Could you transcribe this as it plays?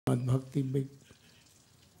Bhakti Big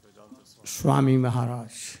Swami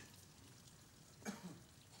Maharaj.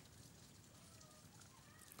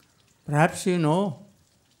 Perhaps you know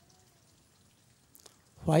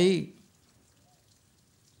why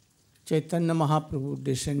Chaitanya Mahaprabhu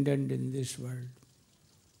descended in this world.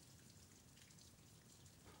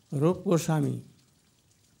 Rupa Goswami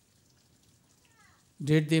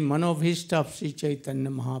did the Manobhishta of Sri Chaitanya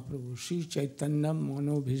Mahaprabhu. Sri Chaitanya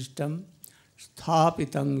Manobhishtam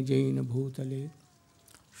Sthapitam Jaina Bhutale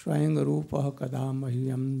Swayang Rupa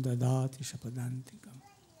Kadamahyam Dadati Sapadantikam.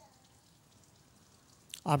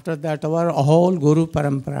 After that, our whole Guru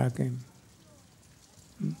Parampara came.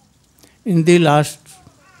 In the last,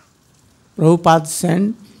 Prabhupada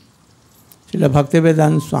sent Srila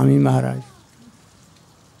Bhaktivedanta Swami Maharaj.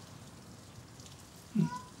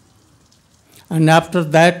 And after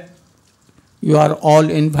that, you are all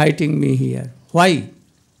inviting me here. Why?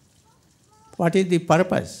 What is the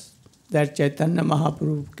purpose that Chaitanya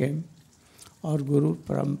Mahaprabhu came or Guru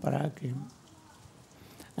Parampara came?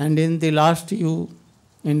 And in the last, you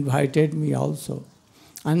invited me also.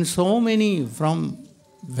 And so many from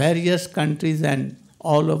various countries and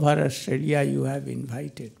all over Australia you have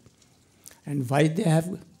invited. And why they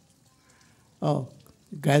have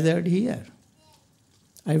gathered here?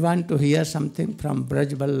 I want to hear something from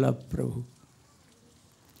Braj Vallabh Prabhu.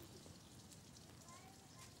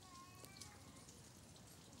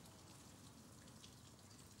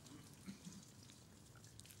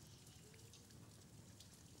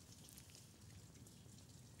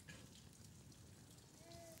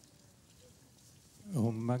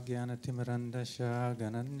 Om Jnanatimirandasya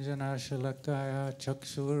Gananjana Shalakaya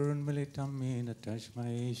Chakshurunmilitam Yena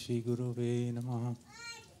Tasmai Shri Gurave Namaha.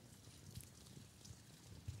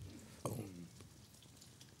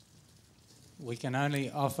 We can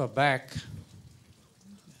only offer back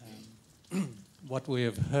what we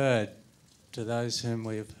have heard to those whom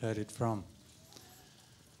we have heard it from.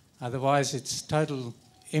 Otherwise, it's total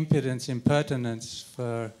impudence, impertinence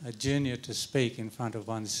for a junior to speak in front of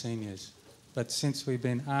one's seniors. But since we've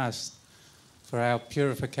been asked for our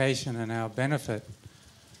purification and our benefit,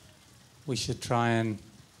 we should try and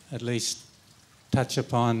at least touch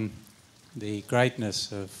upon the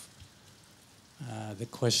greatness of the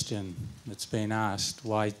question that's been asked,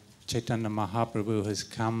 why Chaitanya Mahaprabhu has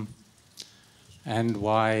come and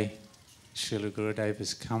why Srila Gurudev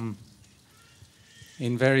has come.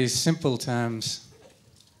 In very simple terms,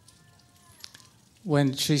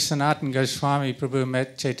 when Sri Sanatana Goswami Prabhu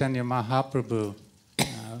met Chaitanya Mahaprabhu,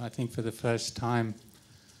 I think for the first time,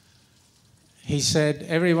 he said,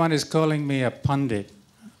 everyone is calling me a Pandit,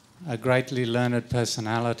 a greatly learned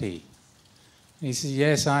personality. He said,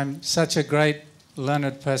 yes, I'm such a great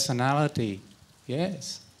learned personality.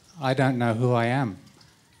 Yes, I don't know who I am.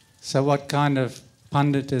 So what kind of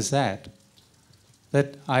Pandit is that?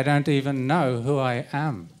 That I don't even know who I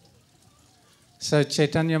am. So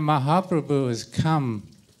Chaitanya Mahaprabhu has come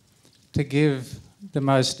to give the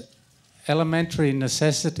most elementary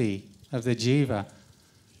necessity of the jiva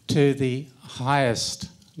to the highest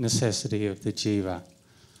necessity of the jiva.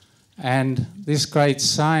 And this great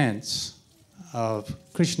science of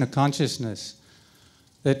Krishna consciousness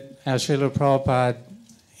that our Srila Prabhupada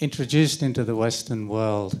introduced into the Western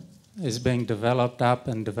world is being developed up,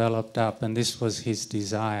 and this was his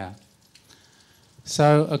desire.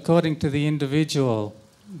 So according to the individual,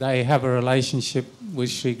 they have a relationship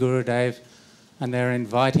with Sri Gurudev and they're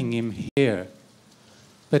inviting him here.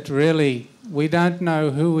 But really, we don't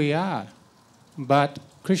know who we are, but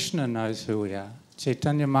Krishna knows who we are.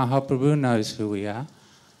 Chaitanya Mahaprabhu knows who we are,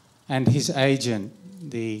 and his agent,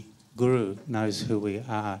 the Guru, knows who we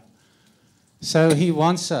are. So he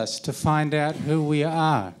wants us to find out who we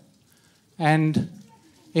are. And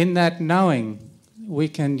in that knowing, we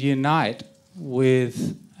can unite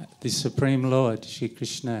with the Supreme Lord, Shri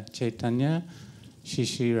Krishna Chaitanya,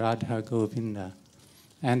 Shri Radha Govinda.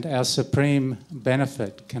 And our supreme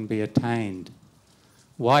benefit can be attained.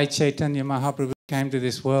 Why Chaitanya Mahaprabhu came to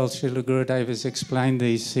this world, Srila Gurudev has explained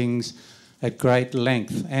these things at great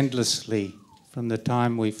length, endlessly, from the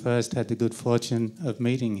time we first had the good fortune of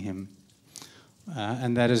meeting him.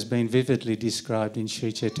 And that has been vividly described in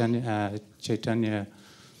Sri Chaitanya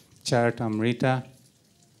Charitamrita,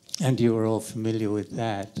 and you are all familiar with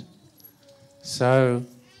that. So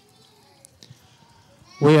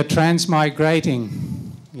we are transmigrating,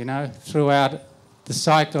 you know, throughout the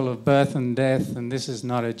cycle of birth and death, and this is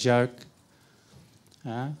not a joke.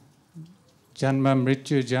 Janma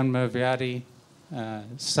Mrityu, Janma Vyadi,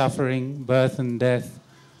 suffering, birth and death.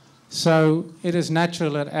 So it is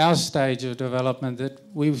natural at our stage of development that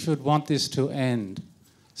we should want this to end.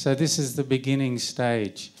 So this is the beginning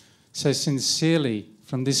stage. So sincerely,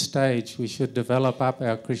 from this stage, we should develop up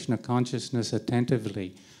our Krishna consciousness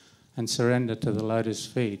attentively and surrender to the lotus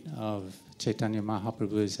feet of Chaitanya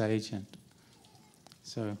Mahaprabhu's agent.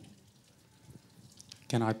 So,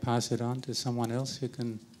 can I pass it on to someone else who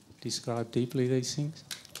can describe deeply these things?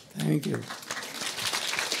 Thank you.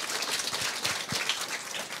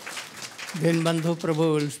 Then Bandhu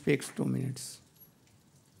Prabhu will speak 2 minutes.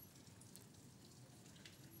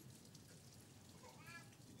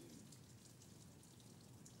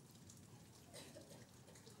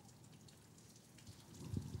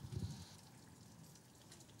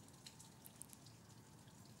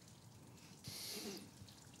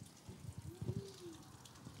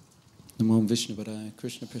 Namo Vishnu Padaya,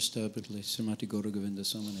 Krishna Prastabhadli, Srimati Gaura Govinda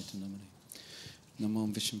Samanita Namani. Namo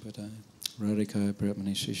Vishnu Padaya, Radhikaya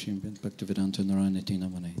Prabhamani Shishim Bhaktivedanta Narayanati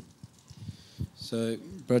Namani. So,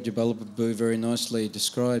 Braja Balababu very nicely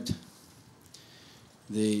described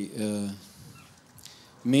the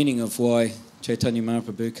meaning of why Chaitanya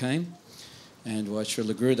Mahaprabhu came and why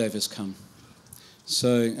Srila Gurudev has come.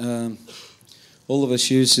 So, all of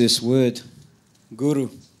us use this word, Guru,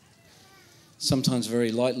 sometimes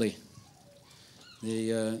very lightly.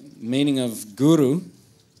 The meaning of guru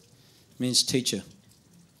means teacher.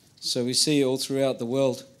 So we see all throughout the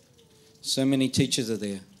world, so many teachers are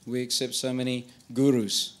there. We accept so many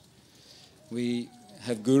gurus. We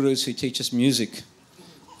have gurus who teach us music.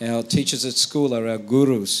 Our teachers at school are our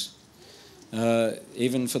gurus.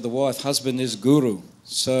 Even for the wife, husband is guru.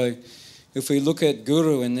 So if we look at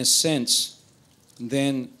guru in this sense,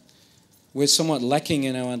 then we're somewhat lacking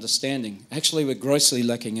in our understanding. Actually, we're grossly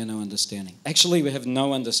lacking in our understanding. Actually, we have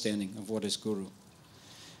no understanding of what is guru.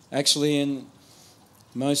 Actually, in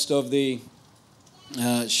most of the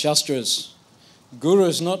Shastras, guru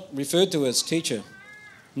is not referred to as teacher,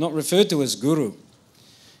 not referred to as guru.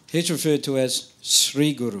 He's referred to as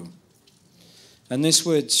Sri Guru. And this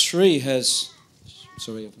word Sri has,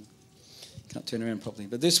 sorry, I can't turn around properly,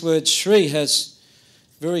 but this word Sri has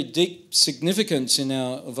very deep significance in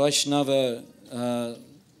our Vaishnava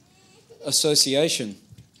association.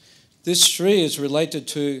 This Sri is related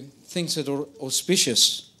to things that are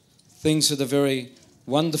auspicious, things that are very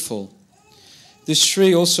wonderful. This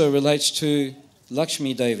Sri also relates to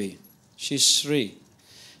Lakshmi Devi. She's Sri.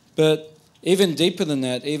 But even deeper than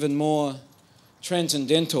that, even more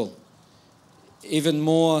transcendental, even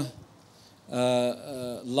more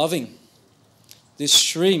loving, this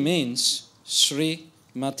Sri means Sri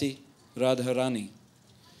Mati Radharani.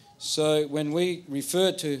 So when we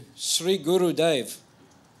refer to Sri Guru Dev,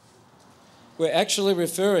 we're actually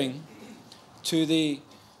referring to the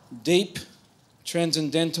deep,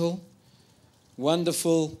 transcendental,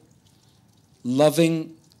 wonderful,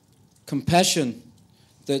 loving compassion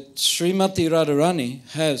that Srimati Radharani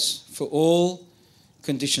has for all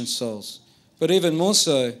conditioned souls. But even more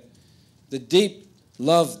so, the deep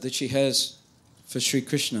love that she has for Sri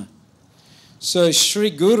Krishna. So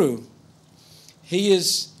Sri Guru, he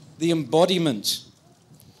is the embodiment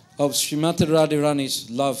of Srimati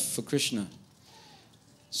Radharani's love for Krishna.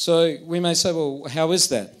 So we may say, well, how is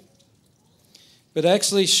that? But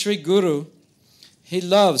actually Sri Guru, he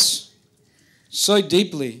loves so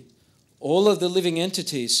deeply all of the living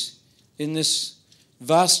entities in this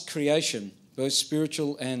vast creation, both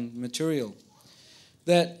spiritual and material,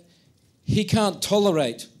 that he can't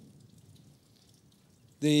tolerate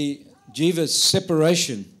the jiva's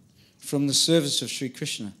separation from the service of Sri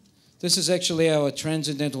Krishna. This is actually our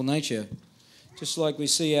transcendental nature. Just like we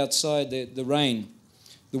see outside the rain,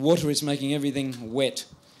 the water is making everything wet,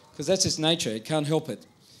 because that's its nature. It can't help it.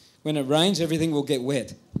 When it rains, everything will get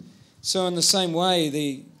wet. So in the same way,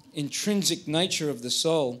 the intrinsic nature of the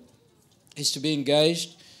soul is to be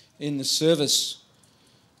engaged in the service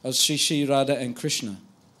of Sri Sri Radha and Krishna.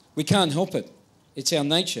 We can't help it. It's our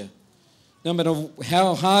nature. No matter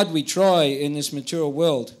how hard we try in this material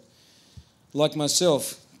world, like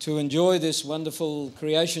myself, to enjoy this wonderful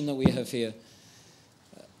creation that we have here,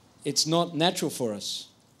 it's not natural for us.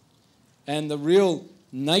 And the real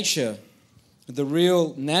nature, the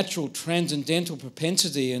real natural transcendental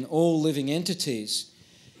propensity in all living entities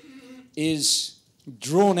is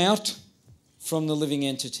drawn out from the living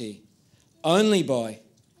entity only by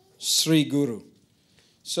Sri Guru.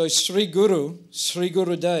 So Sri Guru, Sri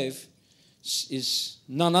Guru Dev, is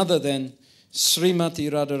none other than Srimati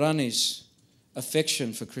Radharani's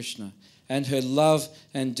affection for Krishna and her love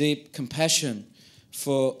and deep compassion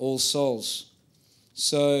for all souls.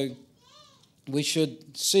 So we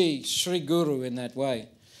should see Sri Guru in that way.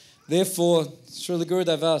 Therefore, Srila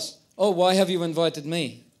Gurudev asked, oh, why have you invited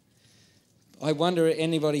me? I wonder if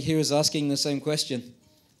anybody here is asking the same question.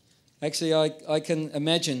 Actually, I can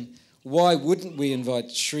imagine why wouldn't we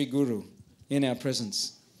invite Sri Guru in our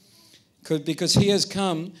presence? Because he has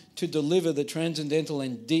come to deliver the transcendental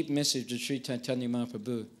and deep message of Sri Chaitanya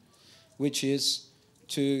Mahaprabhu, which is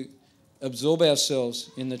to absorb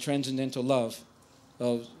ourselves in the transcendental love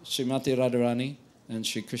of Srimati Radharani and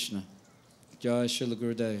Sri Krishna. Jai Srila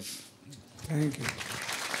Gurudev. Thank you.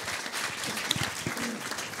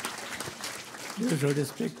 You should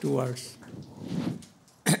speak 2 words.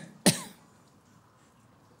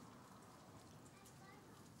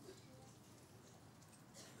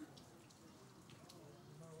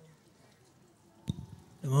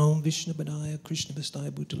 Namo Vishnu Padaya Krishna Vastaya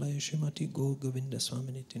Bhutalaya Srimati Go Govinda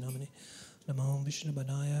Swaminiti Namani. Namo Vishnu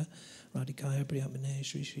Padaya Radhikaya Priyamane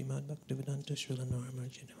Sri Srimad Bhaktivedanta Srila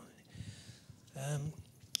Naramarji Namani.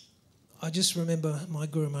 I just remember my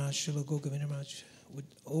Guru Maharaj, Srila Gaur Govinda Maharaj, would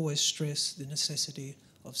always stress the necessity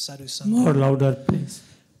of sadhu sangha. More louder, please.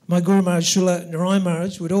 My Guru Maharaj, Srila Narayan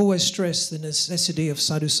Maharaj, would always stress the necessity of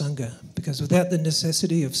sadhu sangha, because without the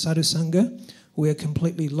necessity of sadhu sangha, we are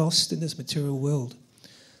completely lost in this material world.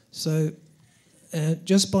 So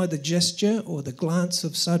just by the gesture or the glance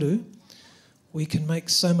of sadhu, we can make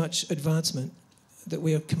so much advancement that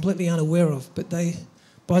we are completely unaware of. But they,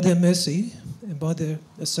 by their mercy and by their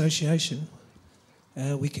association,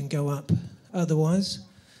 we can go up. Otherwise,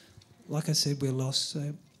 like I said, we're lost.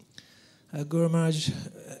 So Guru Maharaj,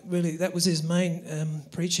 really, that was his main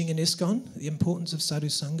preaching in ISKCON, the importance of sadhu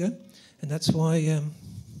sangha. And that's why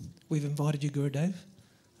we've invited you, Gurudev.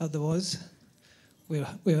 Otherwise,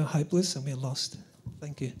 we're hopeless and we're lost.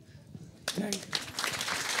 Thank you. Thank you.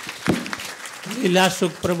 Lila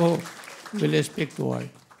Sukh Prabhu will speak 2 words.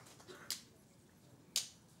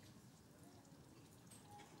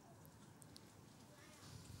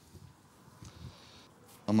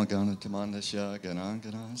 Amagana Tamandasya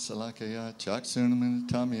Ganangana Salakaya Chaksunamana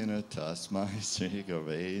Tamyana Tasmai Sri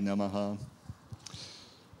Gurve Namaha.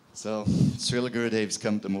 So Srila Gurudev's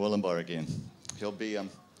come to Murwillumbah again. He'll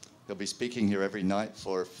be speaking here every night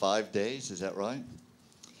for 5 days, is that right?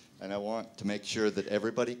 And I want to make sure that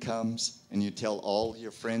everybody comes and you tell all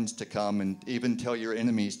your friends to come and even tell your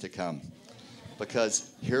enemies to come.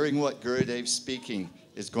 Because hearing what Gurudev's speaking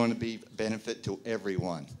is going to be benefit to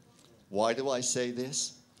everyone. Why do I say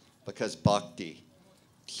this? Because bhakti,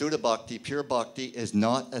 Shuddha Bhakti, pure bhakti is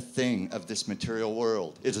not a thing of this material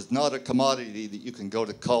world. It is not a commodity that you can go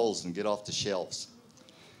to Kohl's and get off the shelves.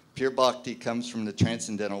 Pure bhakti comes from the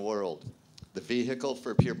transcendental world. The vehicle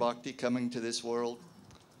for pure bhakti coming to this world,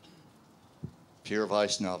 pure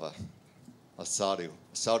Vaishnava, a sadhu.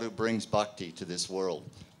 A sadhu brings bhakti to this world.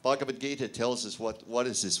 Bhagavad-Gita tells us what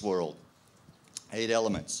is this world? 8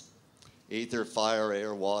 elements. Ether, fire,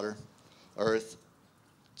 air, water, earth,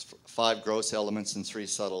 5 gross elements and 3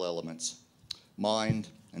 subtle elements. Mind,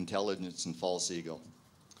 intelligence, and false ego.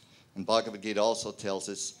 And Bhagavad-Gita also tells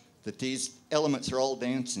us that these elements are all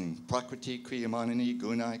dancing. Prakriti, Kriyamanini,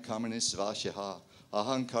 Gunai, Kamani, Svashaha,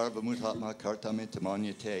 Ahankar, Vamuthatma,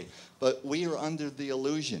 Kartamitamanyate. But we are under the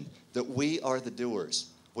illusion that we are the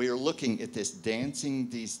doers. We are looking at this dancing,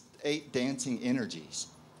 these 8 dancing energies,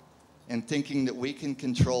 and thinking that we can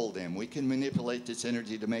control them. We can manipulate this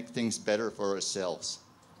energy to make things better for ourselves.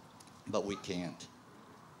 But we can't.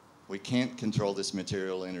 We can't control this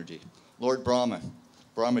material energy. Lord Brahma,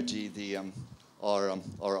 Brahmaji,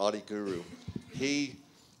 our Adi Guru, he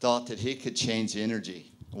thought that he could change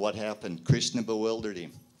energy. What happened? Krishna bewildered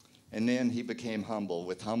him. And then he became humble.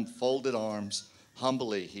 With folded arms,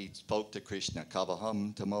 humbly he spoke to Krishna.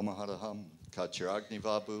 Kavaham tamomaharaham kachiragni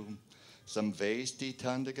vabu samvesti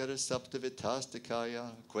tandagara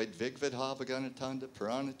saptavitastakaya qued vigvidhavaganatanda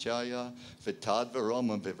puranachaya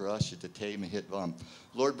vitadvaroma vivrashitate mahitvam.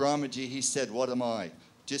 Lord Brahmaji, he said, what am I?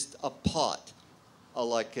 Just a pot,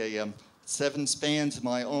 like a 7 spans of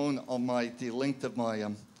my own on the length of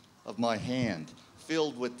my hand,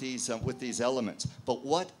 filled with these elements. But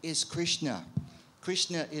what is Krishna?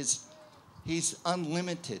 Krishna he's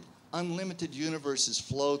unlimited. Unlimited universes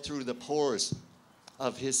flow through the pores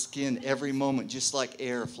of his skin every moment, just like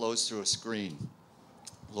air flows through a screen.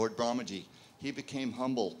 Lord Brahmaji, he became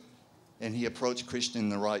humble and he approached Krishna in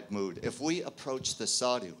the right mood. If we approach the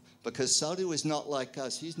sadhu, because sadhu is not like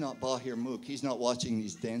us, he's not Bahir Mukh, he's not watching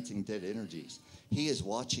these dancing dead energies. He is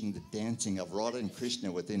watching the dancing of Radha and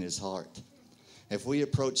Krishna within his heart. If we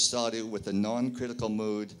approach sadhu with a non-critical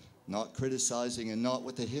mood, not criticizing and not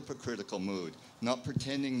with a hypocritical mood, not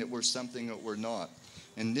pretending that we're something that we're not.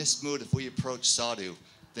 In this mood, if we approach sadhu,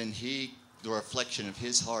 then the reflection of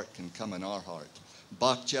his heart can come in our heart.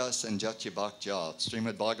 Bhaktya sanjatya bhaktya.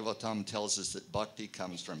 Srimad Bhagavatam tells us that bhakti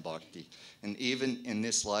comes from bhakti. And even in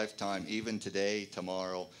this lifetime, even today,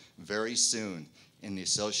 tomorrow, very soon, in the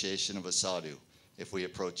association of a sadhu, if we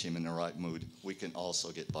approach him in the right mood, we can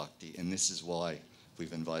also get bhakti. And this is why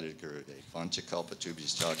we've invited Gurudev.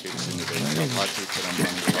 Vanchakalpatubhyascha Krishnadev Bhakti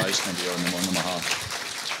Charamani Vaishnavyo Namo Namaha.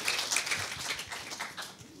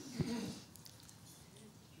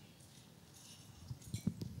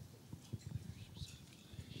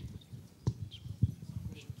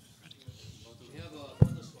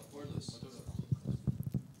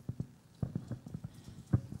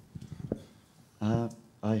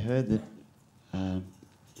 I heard that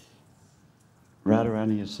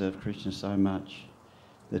Radharani has served Krishna so much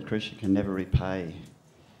that Krishna can never repay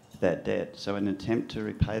that debt. So in an attempt to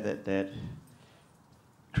repay that debt,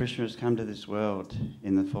 Krishna has come to this world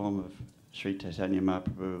in the form of Sri Chaitanya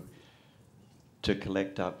Mahaprabhu to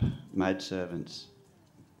collect up maidservants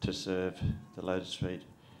to serve the lotus feet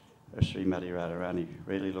of Srimati Radharani.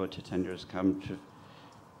 Really, Lord Chaitanya has come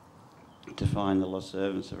to find the lost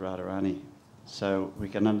servants of Radharani. So we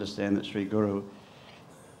can understand that Sri Guru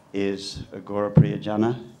is a Gora Priya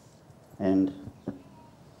Jana and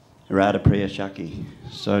Radha Priya Shaki.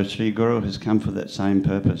 So Sri Guru has come for that same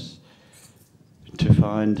purpose, to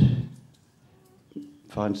find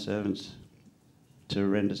servants to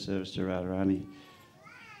render service to Radharani.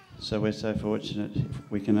 So we're so fortunate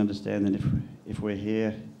if we can understand that if we're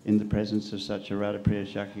here in the presence of such a Radha Priya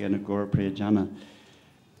Shaki and a Gora Priya Jana,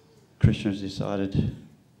 Guru's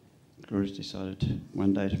decided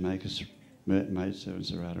one day to make us maid servants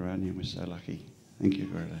of Radharani, and we're so lucky. Thank you,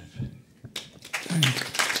 Gurudev.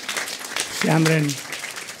 Shyamran,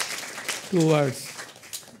 2 words.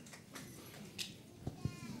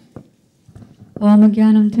 Om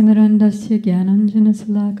Gyanam Timirandasya Gyananjana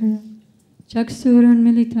Salakaya Chaksurun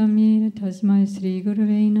Militam Yena Tasmai Sri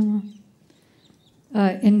Gurave Namah.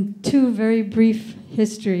 In 2 very brief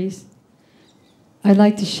histories, I'd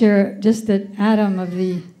like to share just an atom of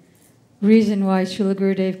the reason why Srila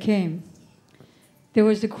Gurudev came. There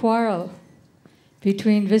was a quarrel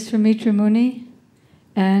between Visvamitra Muni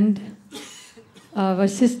and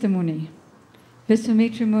Vasistha Muni.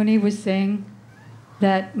 Visvamitra Muni was saying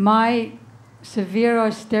that my severe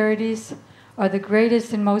austerities are the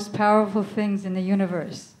greatest and most powerful things in the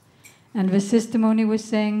universe. And Vasistha Muni was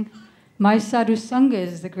saying, my sadhu sangha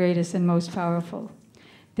is the greatest and most powerful.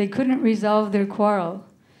 They couldn't resolve their quarrel,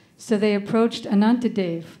 so they approached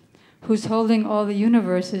Anantadev, who's holding all the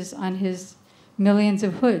universes on his millions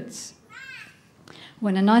of hoods.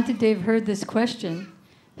 When Anantadev heard this question,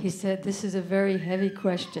 he said, this is a very heavy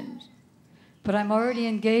question, but I'm already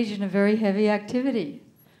engaged in a very heavy activity.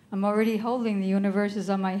 I'm already holding the universes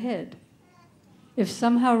on my head. If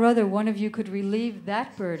somehow or other one of you could relieve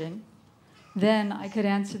that burden, then I could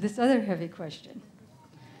answer this other heavy question.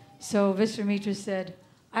 So Visvamitra said,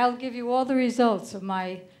 I'll give you all the results of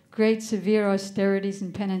my great severe austerities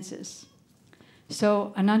and penances.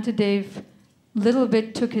 So Anantadev little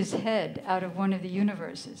bit took his head out of one of the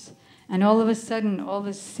universes, and all of a sudden all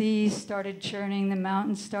the seas started churning, the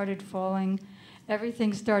mountains started falling,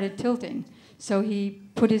 everything started tilting. So he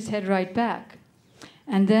put his head right back.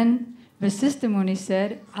 And then Vasistha Muni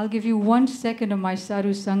said, I'll give you 1 second of my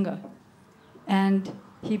sadhu sangha. And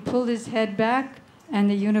he pulled his head back, and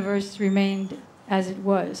the universe remained as it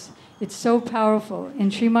was. It's so powerful. In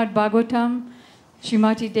Srimad Bhagavatam,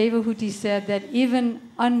 Srimati Devahuti said that even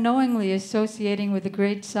unknowingly associating with a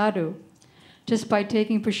great sadhu, just by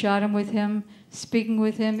taking prasadam with him, speaking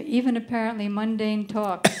with him, even apparently mundane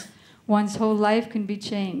talks, one's whole life can be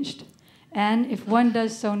changed. And if one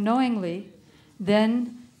does so knowingly,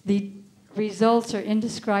 then the results are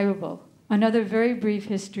indescribable. Another very brief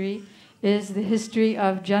history is the history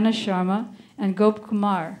of Jana Sharma and Gop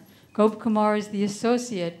Kumar. Gop Kumar is the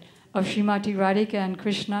associate of Srimati Radhika and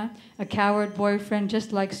Krishna, a coward boyfriend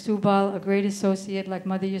just like Subal, a great associate like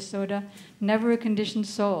Mother Yasoda, never a conditioned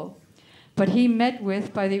soul. But he met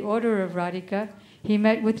with, by the order of Radhika, he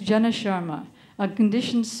met with Jana Sharma, a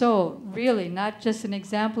conditioned soul, really not just an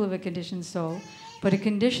example of a conditioned soul, but a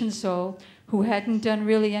conditioned soul who hadn't done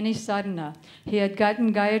really any sadhana. He had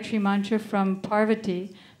gotten Gayatri mantra from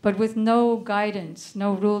Parvati, but with no guidance,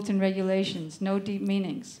 no rules and regulations, no deep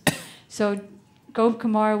meanings. So Gop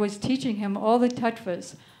Kumar was teaching him all the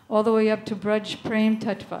tattvas, all the way up to Braj Prem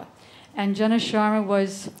tattva. And Jana Sharma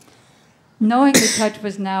was knowing the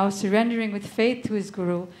tattvas now, surrendering with faith to his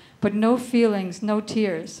guru, but no feelings, no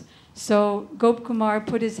tears. So Gop Kumar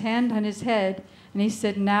put his hand on his head, and he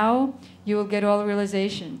said, now you will get all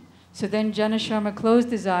realization. So then Jana Sharma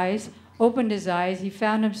closed his eyes, opened his eyes, he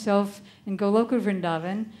found himself in Goloka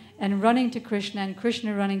Vrindavan, and running to Krishna, and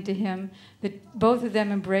Krishna running to him, both of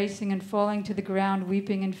them embracing and falling to the ground,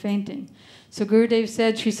 weeping and fainting. So Gurudev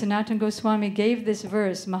said, Sri Sanatana Goswami gave this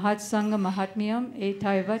verse, Mahat Sangha Mahatmyam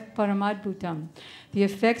Etaivat Paramadbhutam. The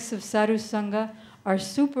effects of sadhu sangha are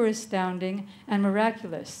super astounding and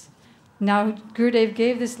miraculous. Now, Gurudev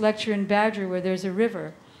gave this lecture in Badger where there's a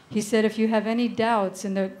river. He said, if you have any doubts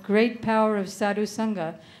in the great power of sadhu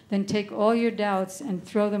sangha, then take all your doubts and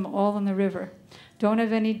throw them all in the river. Don't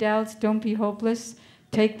have any doubts, don't be hopeless,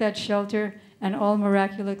 take that shelter, and all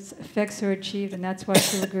miraculous effects are achieved, and that's why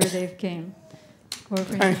Srila Gurudev came.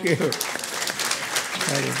 Thank you.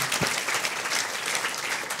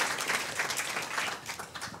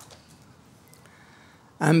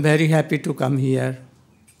 I'm very happy to come here,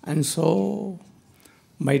 and so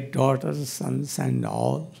my daughters, sons, and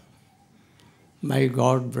all, my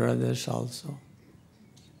god brothers also.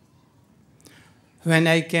 When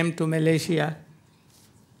I came to Malaysia,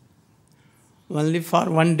 only for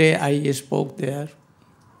one day I spoke there.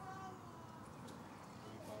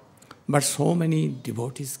 But so many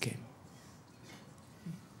devotees came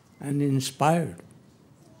and inspired.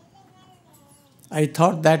 I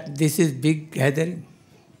thought that this is big gathering.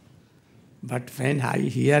 But when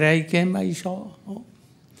here I came, I saw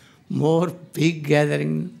more big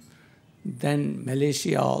gathering than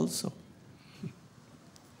Malaysia also.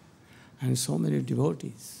 And so many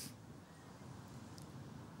devotees.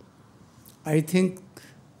 I think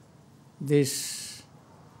this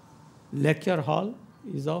lecture hall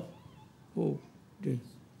is of who? This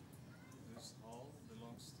hall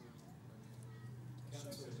belongs to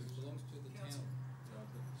the town.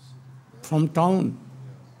 From town.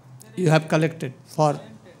 You have collected for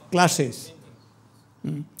classes.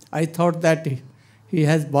 I thought that he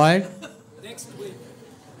has bought. Next week.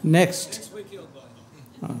 Next week he'll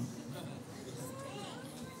buy.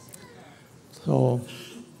 So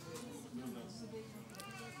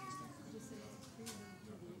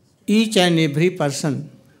each and every person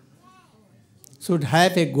should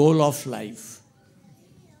have a goal of life.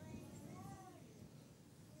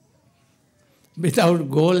 Without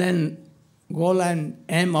goal and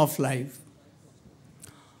aim of life,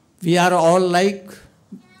 we are all like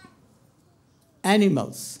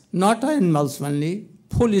animals. Not animals only,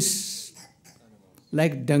 foolish,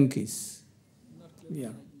 like donkeys.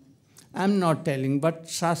 Yeah. I'm not telling, but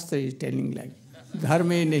Shastra is telling like,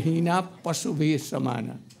 dharme nahina pasubhi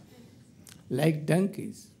samana. Like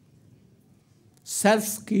donkeys.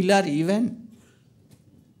 Self-killer even.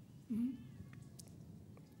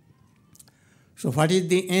 So what is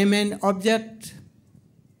the aim and object?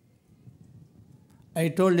 I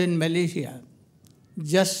told in Malaysia,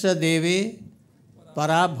 Jasya Deve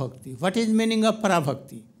Parabhakti. What is meaning of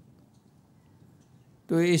Parabhakti?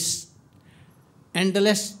 To is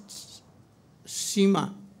endless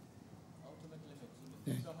Sima.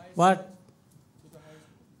 What?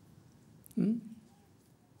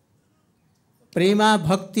 Prema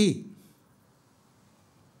Bhakti.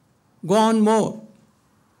 Go on more.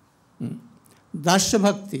 Dasya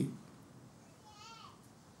Bhakti.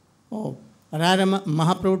 Oh, Rara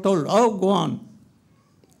Mahaprabhu told, oh, go on.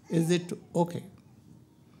 Is it okay?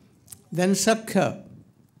 Then Sakhya.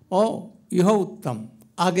 Oh, Yuha Uttam.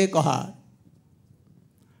 Aage kaha.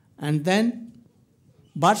 And then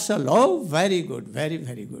Varsal. Oh, very good, very,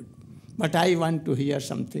 very good. But I want to hear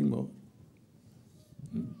something more.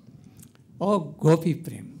 Oh, Gopi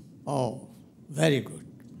Prem. Oh, very good.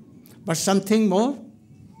 But something more?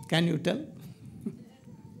 Can you tell?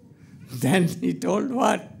 Then he told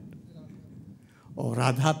what? Oh,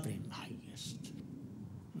 Radha Prem, highest.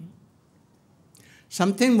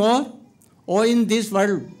 Something more? Oh, in this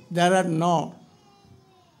world there are no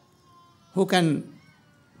who can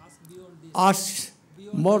ask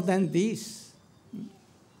more than this.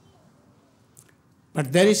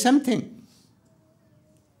 But there is something.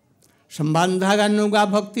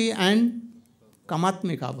 Sambandhaganuga Bhakti and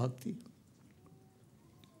Kamatmika Bhakti.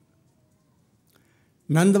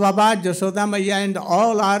 Nanda Baba, Jasoda Maya and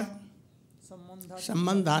all are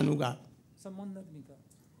Sambandhanuga.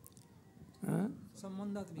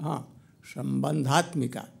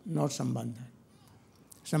 Sambandhatmika, not Sambandha.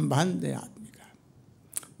 Sambandhatmika.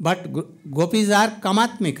 But gopis are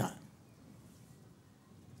Kamatmika.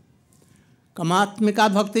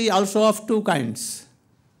 Kamatmika Bhakti also of two kinds.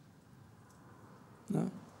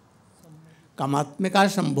 Kamatmika,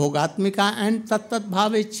 Sambhogatmika and Tattat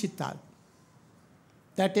Bhavechita.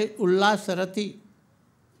 That is Ullasarati.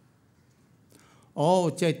 Oh,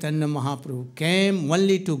 Chaitanya Mahaprabhu came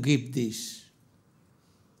only to give this.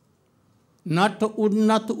 Not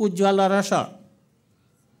Ujjvala Rasa.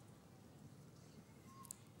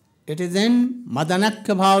 It is in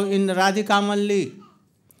Madanakya Bhav in Radhika Malli.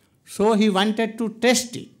 So he wanted to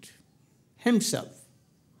test it himself.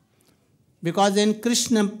 Because in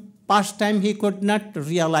Krishna pastime he could not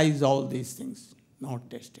realize all these things, not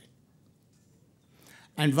tasted.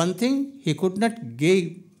 And one thing, he could not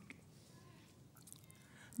give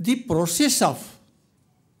the process of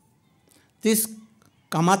this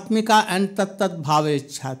kamatmika and tat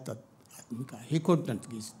bhavechha tat atmika. He could not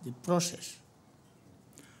give the process.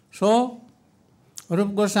 So,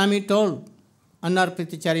 Rupa Goswami told,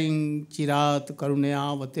 Anarpiticharing chirat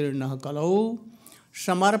karunaya vatirnah kalau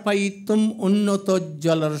samarpayitum unnato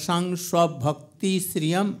jalarsang swabhakti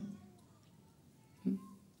sriyam.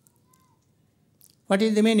 What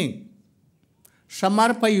is the meaning?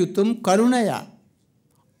 Samarpayutum karunaya,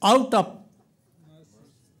 out of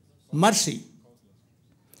mercy.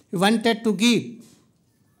 He wanted to give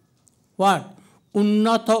what?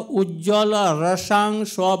 Unnata ujjala rasang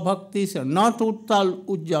swabhakti, not uttal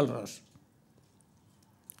ujjal ras.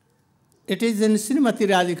 It is in Srimati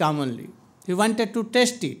Radhika only. He wanted to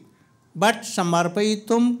test it. But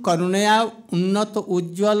samarpayitum karunaya unnata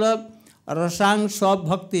ujjala rasang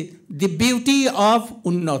swabhakti, the beauty of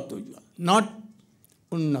unnat ujjal, not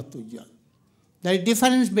unnat ujjal. There is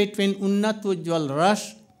difference between unnat ujjal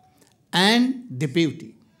ras and the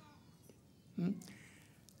beauty.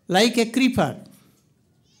 Like a creeper,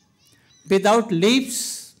 without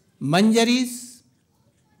leaves, manjaris,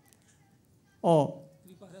 or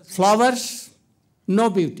flowers, no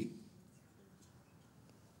beauty.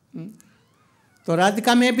 So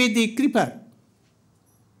Radhika may be the creeper,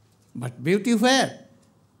 but beauty where?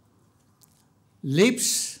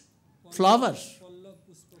 Leaves, flowers,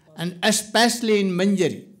 and especially in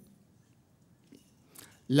Manjari.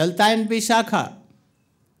 Lalita and Vishakha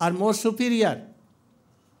are more superior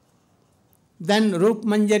than Rup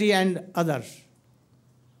Manjari and others.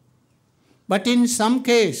 But in some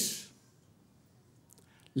case,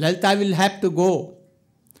 Lalita will have to go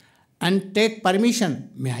and take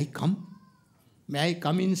permission. May I come? May I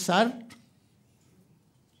come in, sir?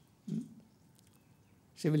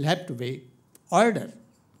 She will have to wait. Order.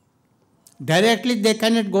 Directly they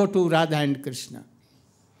cannot go to Radha and Krishna.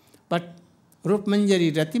 But Rup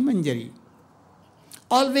Manjari, Rati Manjari,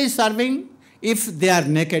 always serving if they are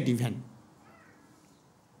naked even.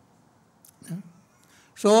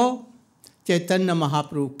 So, Chaitanya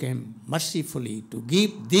Mahaprabhu came mercifully to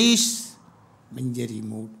give this Manjari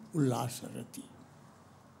mood, Ullasa Rati.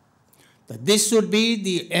 That this should be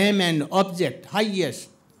the aim and object, highest,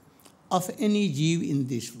 of any jeev in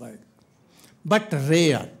this world. But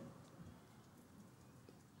rare.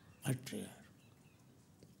 But rare.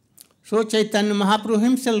 So Chaitanya Mahaprabhu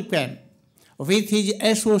himself came with his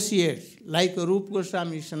associates like Rupa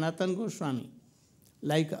Goswami, Sanatana Goswami,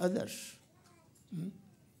 like others.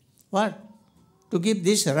 What? To give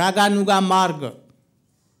this Raganuga Marga.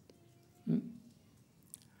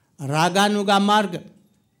 Raganuga Marga.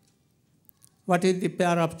 What is the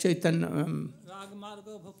pair of Chaitanya?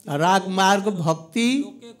 Rag Marga Bhakti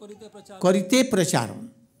Karite Pracharam.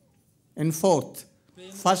 In fourth.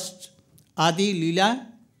 First Adi Leela,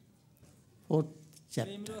 fourth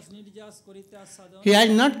chapter. He has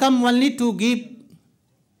not come only to give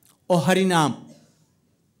Harinam,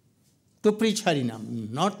 to preach Harinam,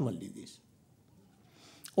 not only this.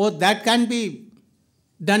 Oh, that can be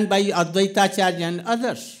done by Advaitacharya and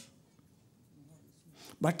others.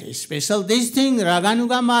 But special this thing,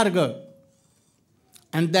 Raganuga Marga,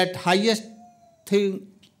 and that highest thing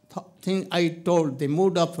I told, the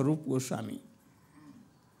mood of Rupa Goswami,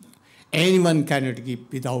 anyone cannot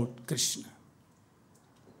give without Krishna.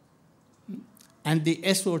 And the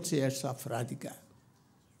associates of Radhika.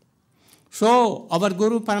 So, our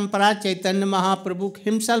Guru Parampara Chaitanya Mahaprabhu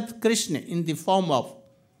himself, Krishna, in the form of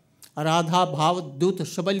Radha Bhav Dut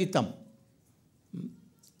Sabalitam.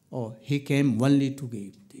 Oh, he came only to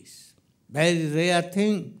give this. Very rare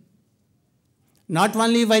thing. Not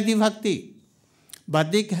only Vaidhi Bhakti,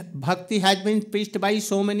 but the Bhakti has been preached by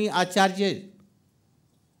so many acharyas.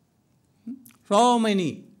 So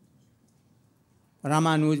many.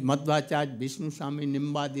 Ramanuj, Madhvacharya, Vishnu Swami,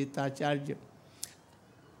 Nimbaditacharya.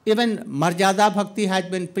 Even Marjada Bhakti has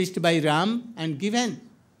been preached by Ram and given.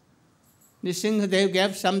 Nisinghadev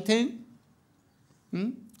gave something.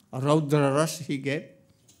 Raudra Ras he gave.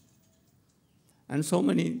 And so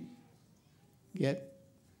many gave.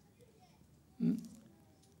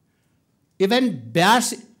 Even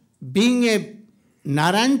Vyas, being a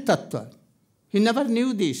Narayan Tattva, he never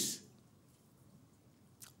knew this.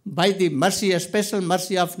 By the mercy, a special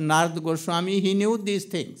mercy of Narad Goswami, he knew these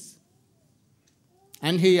things.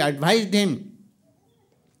 And he advised him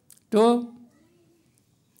to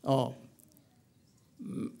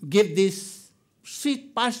give these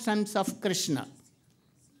sweet pastimes of Krishna.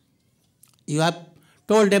 You have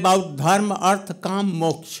told about dharma, artha, kam,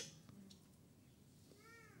 moksha.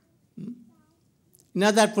 In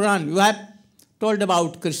other Puran, you have told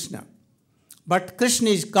about Krishna. But Krishna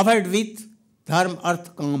is covered with dharma,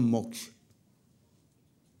 artha, kam, moksha.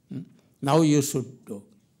 Now you should do.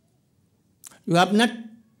 You have not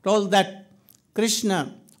told that Krishna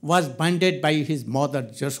was bonded by his mother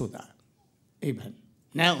Jashoda, even.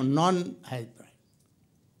 Now none has bride.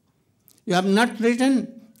 You have not written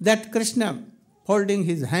that Krishna holding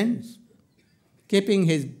his hands, keeping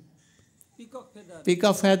his peak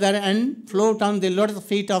of feather and float on the lotus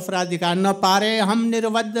feet of Radhika. Na pare ham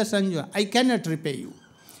nirvadya sanjaya. I cannot repay you.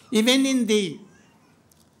 Even in the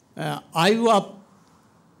eye of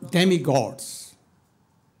demigods,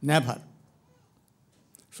 never.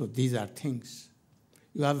 So these are things.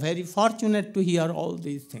 You are very fortunate to hear all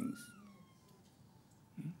these things.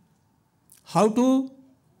 How to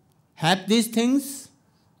have these things?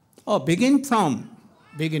 Oh, begin from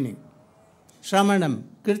beginning. Shramanam,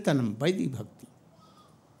 Kirtanam, Vaidhi Bhakti.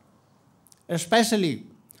 Especially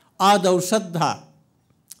Adav Saddha,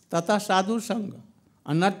 Tata Sadhu Sangha,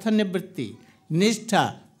 Anartha Nivritti,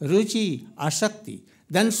 Nishtha, Ruchi, Asakti.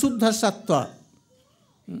 Then Suddha Sattva.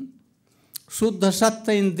 Suddha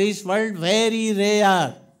Sattva in this world, very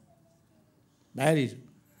rare. Very.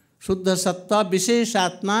 Suddha Sattva,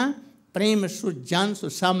 Visheshatma, Prem Sujjan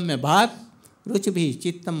Susamya Bhat, Ruchibhi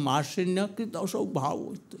Chittam Mashinya Kritosho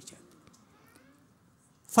Bhavo.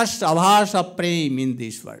 First avhas of prem in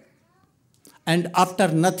this world. And after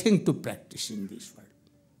nothing to practice in this world.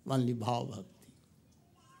 Only Bhava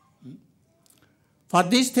Bhakti. For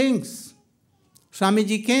these things,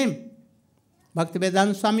 Swamiji came,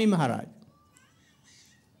 Bhaktivedanta Swami Maharaj.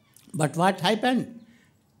 But what happened?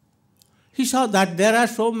 He saw that there are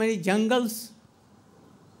so many jungles,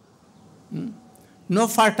 no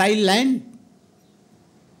fertile land.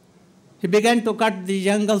 He began to cut the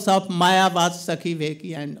jungles of Maya, Vat, Sakhi,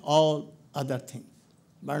 Veki and all other things.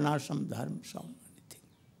 Varnashram, Dharma, so many things.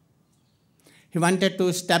 He wanted to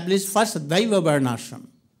establish first Daiva Varnashram.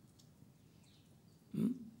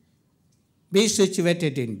 Be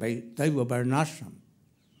situated in Daiva Varnashram.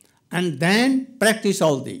 And then practice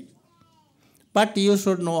all these. But you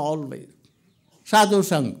should know always. Sadhu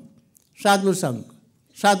Sangha, Sadhu Sangha,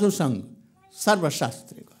 Sadhu Sangha, Sarva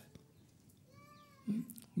Shastri.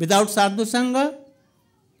 Without Sadhu Sangha,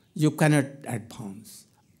 you cannot advance.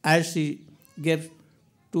 As she gave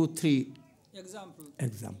 2-3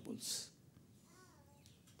 examples.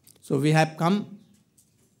 So we have come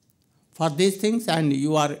for these things and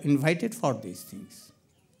you are invited for these things.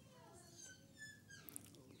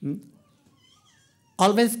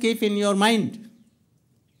 Always keep in your mind,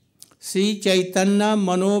 Sri Chaitanya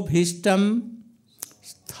Manobhishtam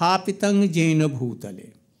Sthapitang Jaina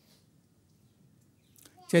Bhutale.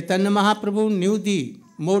 Chaitanya Mahaprabhu knew the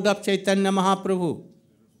mode of Chaitanya Mahaprabhu.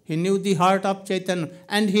 He knew the heart of Chaitanya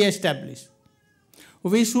and he established.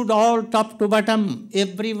 We should all, top to bottom,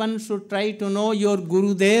 everyone should try to know your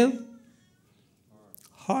Gurudev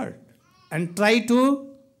heart and try to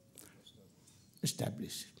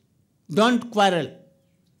establish it. Don't quarrel.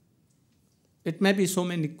 It may be so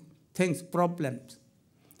many things, problems,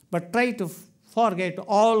 but try to forget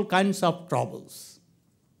all kinds of troubles.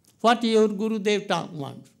 What your Gurudev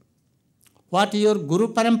wants, what your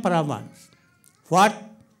Guru Parampara wants, what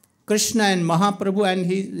Krishna and Mahaprabhu and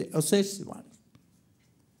his associates want.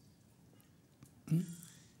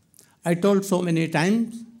 I told so many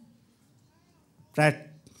times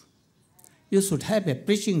that you should have a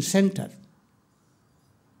preaching center.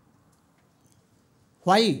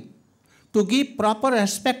 Why? To give proper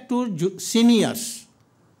respect to seniors.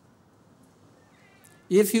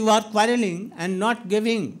 If you are quarreling and not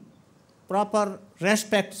giving proper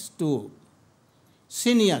respects to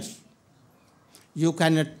seniors, you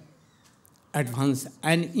cannot advance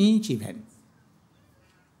an inch even.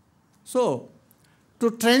 So,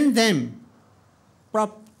 to train them,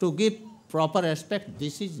 to give proper respect,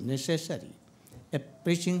 this is necessary. A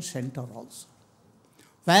preaching center also,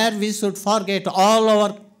 where we should forget all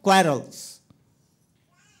our quarrels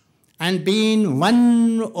and be in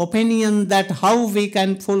one opinion that how we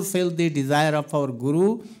can fulfill the desire of our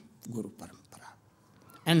Guru Parampara,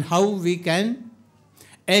 and how we can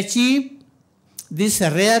achieve this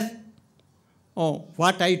rare,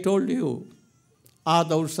 what I told you,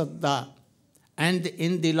 Adav Saddha, and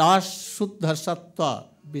in the last Suddha Sattva,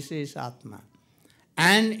 Visheshatma,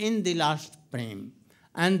 and in the last Prem.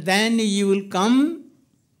 And then you will come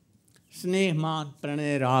Sneh, Man,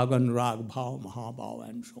 Pranay, Rag, Anurag, Bhav, Mahabhav,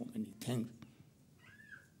 and so many things.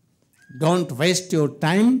 Don't waste your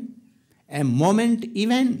time, a moment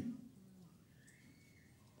even.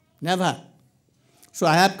 Never. So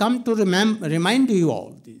I have come to remind you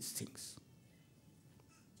all these things.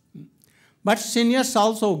 But seniors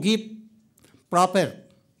also give proper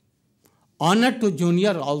honor to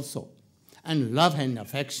junior also, and love and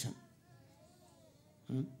affection,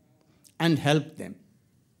 and help them.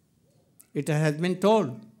 It has been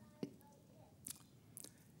told,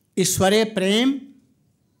 Ishware Prem,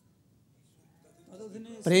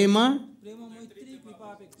 Prema,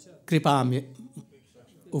 Kripa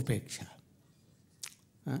Upeksha.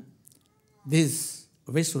 This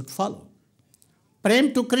we should follow.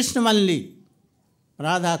 Prem to Krishna only,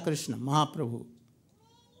 Radha Krishna, Mahaprabhu.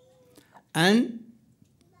 And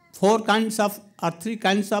 3 kinds of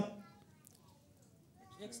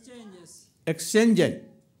exchanges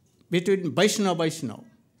between Vaishnava.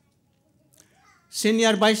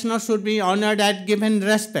 Senior Vaishnava should be honored and given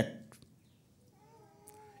respect.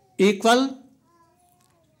 Equal,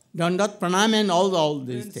 Dandat Pranam and all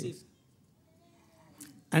these things.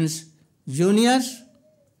 And juniors,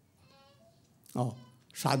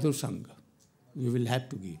 Sadhu Sangha, you will have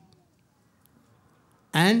to give.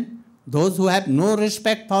 And those who have no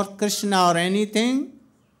respect for Krishna or anything,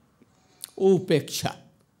 Upeksha.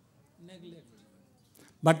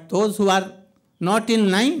 But those who are not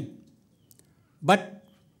in line, but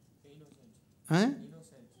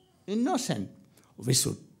innocent, we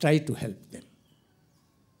should try to help them,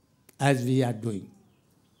 as we are doing.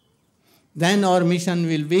 Then our mission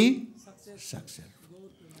will be successful.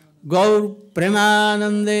 Gaur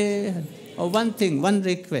Premanande. One thing, one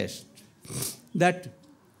request, that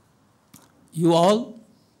you all,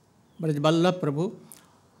 Braj Vallabh Prabhu,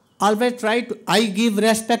 always try to, I give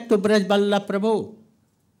respect to Braj Vallabh Prabhu,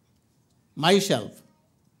 myself.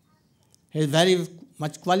 He is very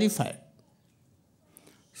much qualified.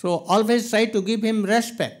 So always try to give him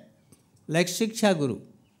respect, like Shiksha Guru.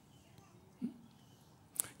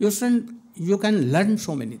 You can learn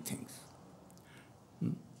so many things.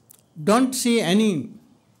 Don't see any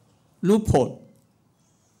loophole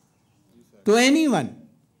to anyone.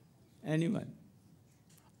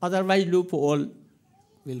 Otherwise loophole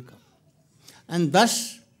will come. And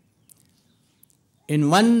thus, in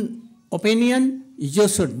one opinion, you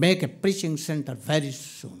should make a preaching center very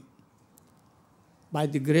soon. By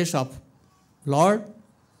the grace of Lord,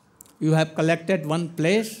 you have collected one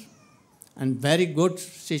place and very good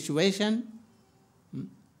situation.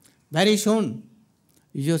 Very soon,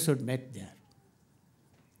 you should make there,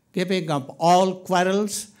 giving up all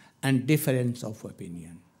quarrels and difference of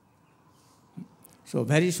opinion. So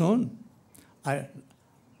very soon,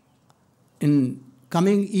 in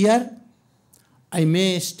coming year, I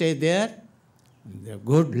may stay there, in the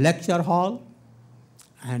good lecture hall,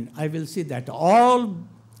 and I will see that all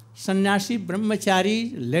sannyasi,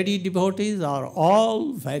 brahmachari, lady devotees are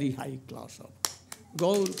all very high class of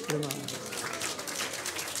Gaur Premanande.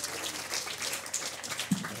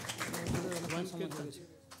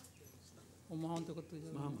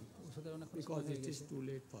 Because it is too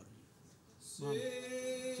late for me.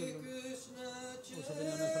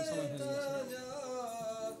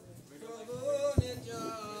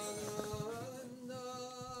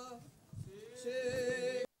 Shri